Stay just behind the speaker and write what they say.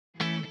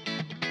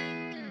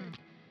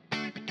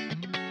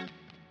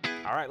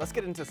All right, let's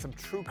get into some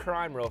true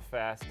crime real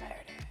fast.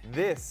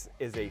 This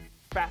is a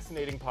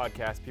fascinating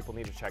podcast people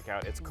need to check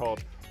out. It's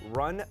called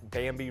Run,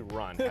 Bambi,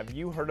 Run. Have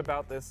you heard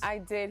about this? I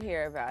did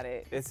hear about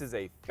it. This is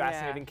a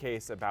fascinating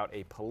case about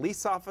a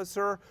police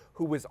officer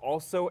who was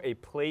also a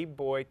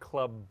Playboy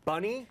Club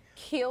bunny.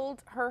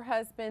 Killed her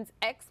husband's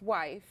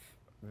ex-wife.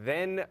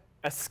 Then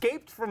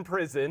escaped from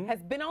prison.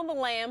 Has been on the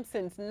lam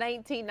since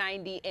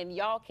 1990, and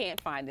y'all can't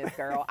find this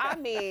girl. I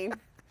mean...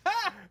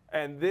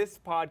 And this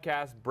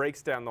podcast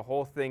breaks down the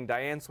whole thing.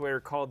 Diane Sawyer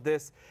called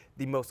this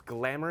the most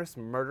glamorous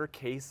murder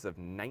case of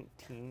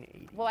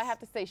 1980. Well, I have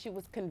to say she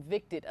was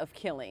convicted of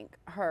killing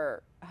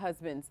her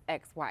husband's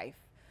ex-wife.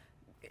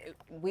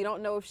 We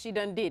don't know if she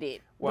done did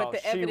it, well,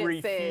 but the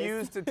evidence says... she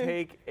refused to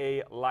take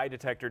a lie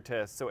detector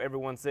test, so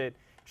everyone said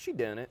she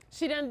done it.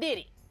 She done did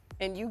it.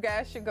 And you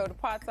guys should go to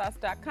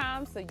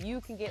podsauce.com so you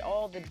can get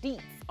all the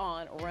deets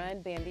on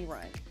Run, Bambi,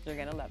 Run. You're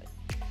going to love it.